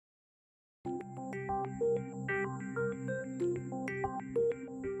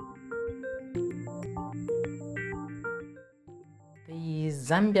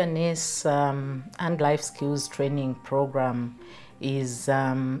Zambia NES and Life Skills Training Program is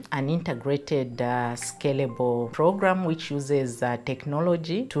an integrated, scalable program which uses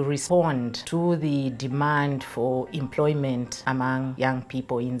technology to respond to the demand for employment among young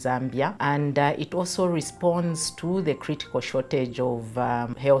people in Zambia. And it also responds to the critical shortage of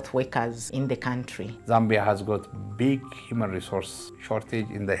health workers in the country. Zambia has got big human resource shortage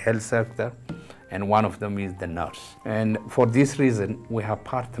in the health sector, and one of them is the nurse. And for this reason, we have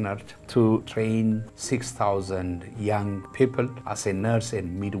partnered to train 6,000 young people as a nurse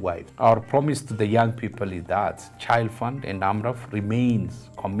and midwife. Our promise to the young people is that ChildFund and Amref remains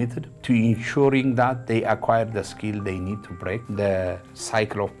committed to ensuring that they acquire the skill they need to break the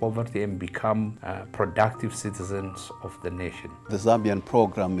cycle of poverty and become productive citizens of the nation. The Zambian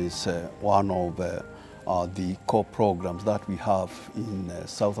program is one of the core programs that we have in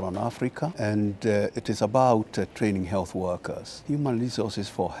Southern Africa, and it is about training health workers. Human resources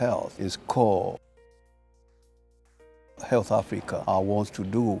for health is core. Health Africa wants to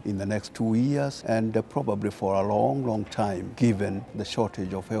do in the next 2 years and probably for a long time, given the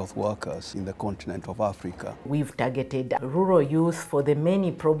shortage of health workers in the continent of Africa. We've targeted rural youth for the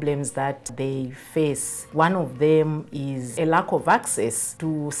many problems that they face. One of them is a lack of access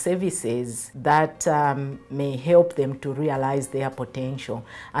to services that may help them to realize their potential.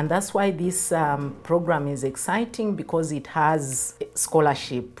 And that's why this program is exciting, because it has a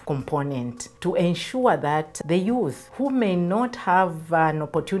scholarship component to ensure that the youth who may not have an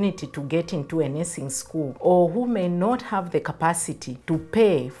opportunity to get into a nursing school, or who may not have the capacity to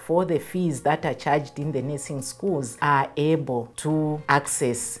pay for the fees that are charged in the nursing schools, are able to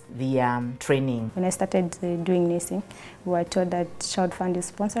access the training. When I started doing nursing, we were told that ChildFund is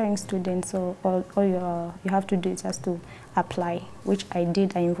sponsoring students, so all you have to do is just to apply, which I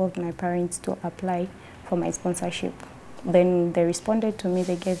did. I involved my parents to apply for my sponsorship. Then they responded to me,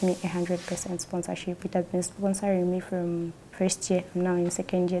 they gave me 100% sponsorship. It has been sponsoring me from first year. I'm now in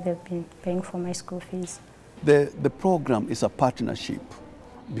second year. They've been paying for my school fees. The program is a partnership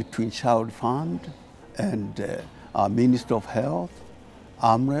between ChildFund and our Minister of Health,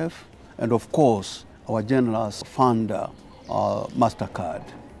 Amref, and of course our generous funder, MasterCard.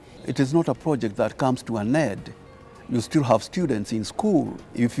 It is not a project that comes to an end. You still have students in school.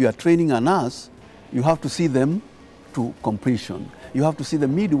 If you are training a nurse, you have to see them to completion. You have to see the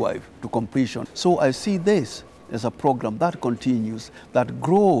midwife to completion. So I see this as a program that continues, that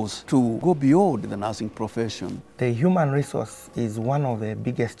grows to go beyond the nursing profession. The human resource is one of the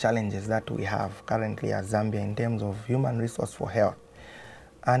biggest challenges that we have currently as Zambia in terms of human resource for health.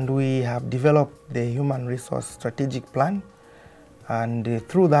 And we have developed the human resource strategic plan, and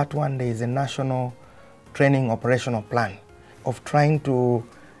through that one there is a national training operational plan of trying to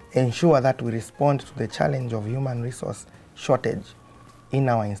ensure that we respond to the challenge of human resource shortage in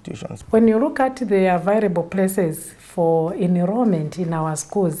our institutions. When you look at the available places for enrollment in our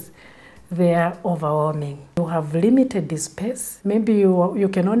schools, they are overwhelming. You have limited space. Maybe you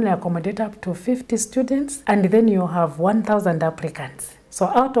can only accommodate up to 50 students, and then you have 1,000 applicants. So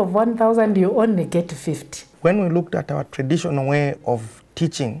out of 1,000, you only get 50. When we looked at our traditional way of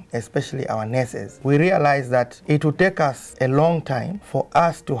teaching, especially our nurses, we realized that it would take us a long time for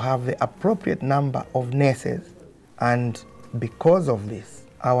us to have the appropriate number of nurses. And because of this,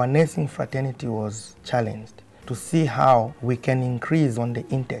 our nursing fraternity was challenged to see how we can increase on the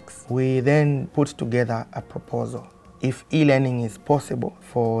intakes. We then put together a proposal if e-learning is possible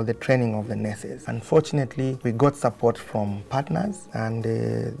for the training of the nurses. Unfortunately, we got support from partners, and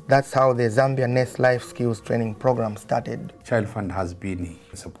that's how the Zambia Nurse Life Skills Training Program started. ChildFund has been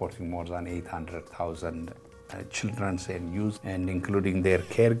supporting more than 800,000 children and youth, and including their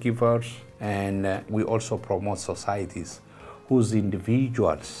caregivers. And we also promote societies whose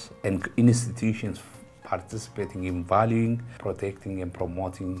individuals and institutions participating in valuing, protecting and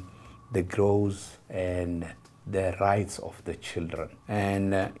promoting the growth and the rights of the children.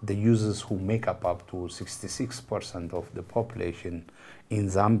 And the users who make up to 66% of the population in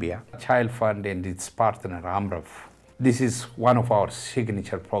Zambia, ChildFund and its partner Amref. This is one of our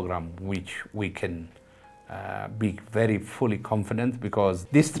signature programs which we can be very fully confident, because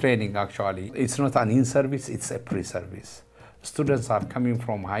this training actually, it's not an in-service, it's a pre-service. Students are coming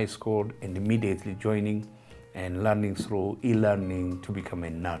from high school and immediately joining and learning through e-learning to become a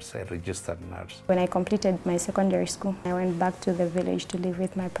nurse, a registered nurse. When I completed my secondary school, I went back to the village to live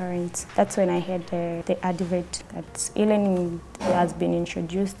with my parents. That's when I heard the advert that e-learning has been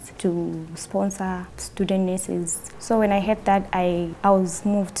introduced to sponsor student nurses. So when I heard that, I was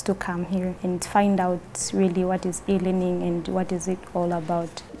moved to come here and find out really what is e-learning and what is it all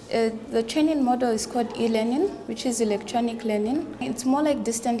about. The training model is called eLearning, which is electronic learning. It's more like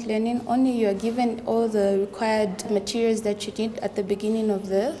distant learning, only you are given all the required materials that you need at the beginning of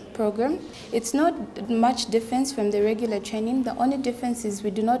the program. It's not much difference from the regular training. The only difference is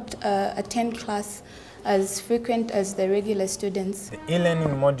we do not attend class as frequent as the regular students. The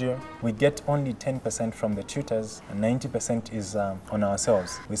e-learning module, we get only 10% from the tutors, and 90% is on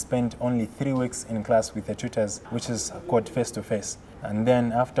ourselves. We spend only 3 weeks in class with the tutors, which is called face-to-face. And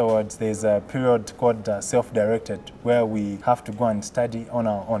then afterwards, there's a period called self-directed, where we have to go and study on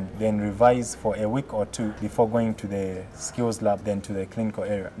our own, then revise for a week or two before going to the skills lab, then to the clinical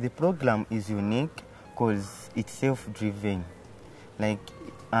area. The program is unique because it's self-driven. Like,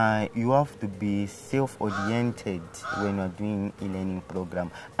 you have to be self-oriented when you're doing e-learning program,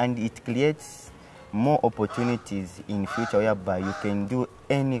 and it creates more opportunities in future whereby you can do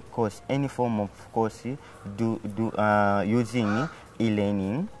any course, any form of course, using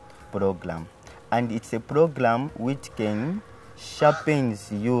e-learning program. And it's a program which can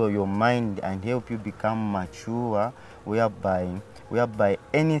sharpens your mind and help you become mature, whereby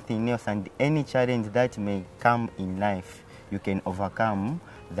anything else and any challenge that may come in life, you can overcome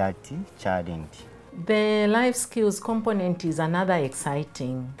that challenge. The life skills component is another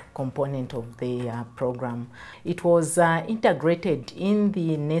exciting component of the program. It was integrated in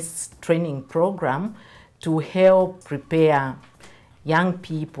the NEST training program to help prepare young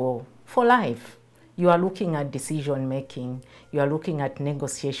people for life. You are looking at decision making, you are looking at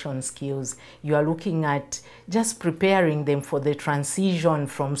negotiation skills, you are looking at just preparing them for the transition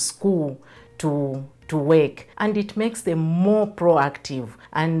from school to work, and it makes them more proactive.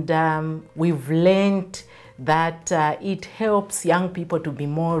 And we've learned that it helps young people to be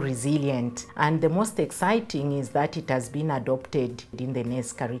more resilient. And the most exciting is that it has been adopted in the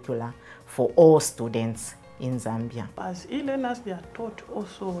NEST curricula for all students in Zambia. As e-learners, they are taught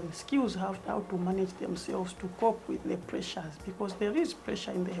also skills how to manage themselves to cope with the pressures, because there is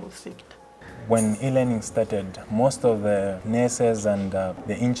pressure in the health sector. When e-learning started, most of the nurses and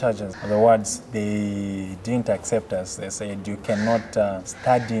the in-charges of the wards, they didn't accept us. They said, you cannot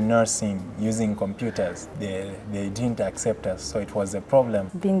study nursing using computers. They didn't accept us, so it was a problem.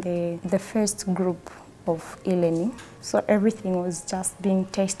 Being the first group of e-learning, so everything was just being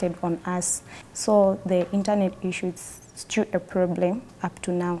tested on us. So the internet issue is still a problem up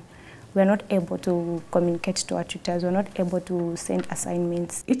to now. We're not able to communicate to our tutors, we're not able to send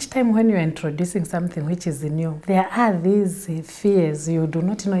assignments. Each time when you're introducing something which is new, there are these fears. You do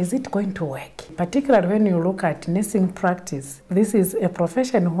not know, is it going to work? Particularly when you look at nursing practice, this is a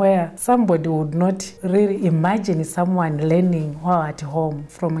profession where somebody would not really imagine someone learning while at home.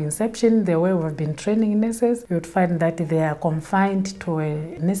 From inception, the way we've been training nurses, you would find that they are confined to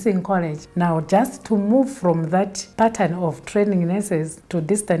a nursing college. Now, just to move from that pattern of training nurses to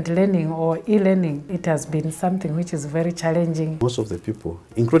distant learning or e-learning, it has been something which is very challenging. Most of the people,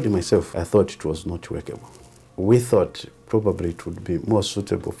 including myself, I thought it was not workable. We thought probably it would be more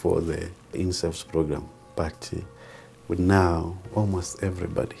suitable for the INSEF's program, but now almost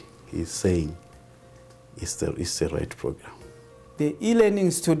everybody is saying it's the right program. The e-learning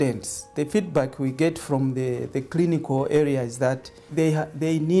students, the feedback we get from the clinical area is that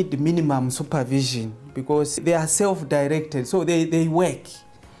they need minimum supervision because they are self-directed, so they work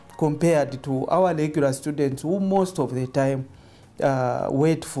compared to our regular students who most of the time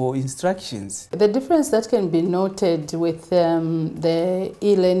wait for instructions. The difference that can be noted with the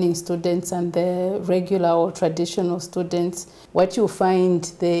e-learning students and the regular or traditional students, what you find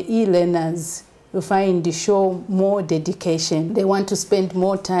the e-learners, you find they show more dedication. They want to spend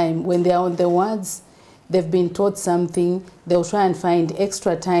more time. When they are on the wards, they've been taught something, they'll try and find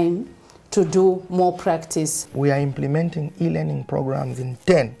extra time to do more practice. We are implementing e-learning programs in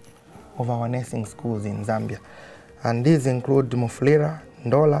 10 of our nursing schools in Zambia. And these include Mufulira,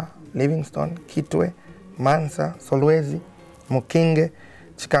 Ndola, Livingstone, Kitwe, Mansa, Solwezi, Mukinge,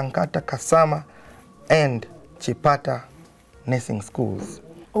 Chikankata, Kasama, and Chipata nursing schools.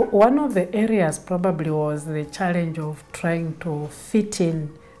 One of the areas probably was the challenge of trying to fit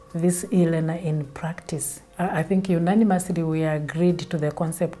in this e-learner in practice. I think unanimously we agreed to the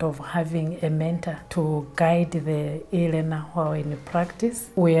concept of having a mentor to guide the e-learner while in practice.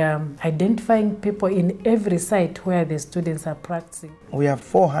 We are identifying people in every site where the students are practicing. We have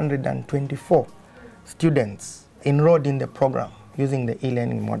 424 students enrolled in the program using the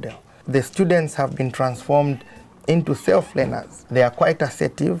e-learning model. The students have been transformed into self-learners. They are quite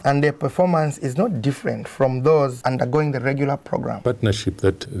assertive and their performance is not different from those undergoing the regular program. Partnership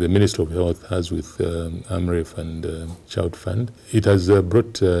that the Ministry of Health has with Amref and ChildFund, it has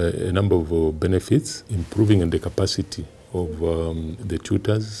brought a number of benefits, improving the capacity of the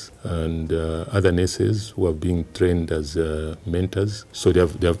tutors and other nurses who are being trained as mentors. So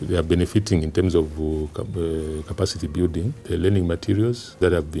they are benefiting in terms of capacity building, the learning materials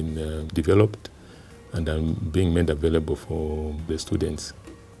that have been developed and are being made available for the students.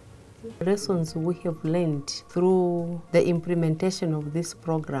 Lessons we have learned through the implementation of this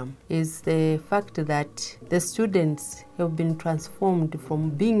program is the fact that the students have been transformed from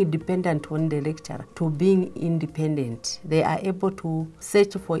being dependent on the lecturer to being independent. They are able to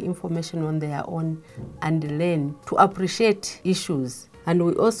search for information on their own and learn to appreciate issues. And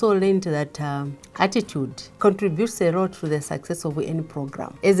we also learned that attitude contributes a lot to the success of any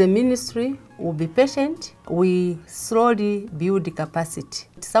program. As a ministry, we'll be patient. We slowly build capacity.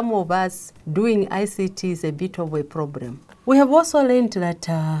 Some of us doing ICT is a bit of a problem. We have also learned that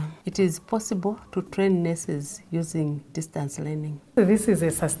it is possible to train nurses using distance learning. This is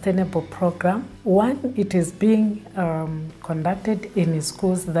a sustainable program. One, it is being conducted in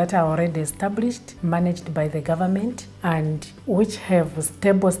schools that are already established, managed by the government, and which have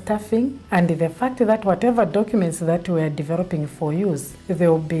stable staffing. And the fact that whatever documents that we are developing for use, they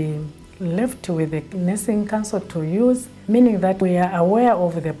will be left with the Nursing Council to use, meaning that we are aware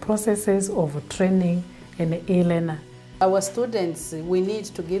of the processes of training an e-learner. Our students, we need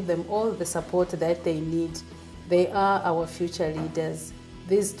to give them all the support that they need. They are our future leaders.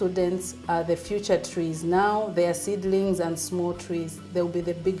 These students are the future trees. Now they are seedlings and small trees. They will be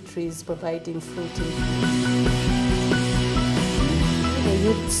the big trees providing fruit. The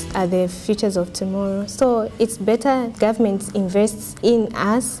youths are the futures of tomorrow. So it's better government invests in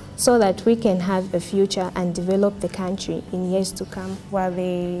us so that we can have a future and develop the country in years to come. We are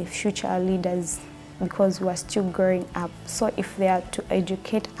the future leaders because we are still growing up. So if they are to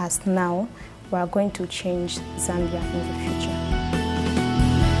educate us now, we are going to change Zambia in the future.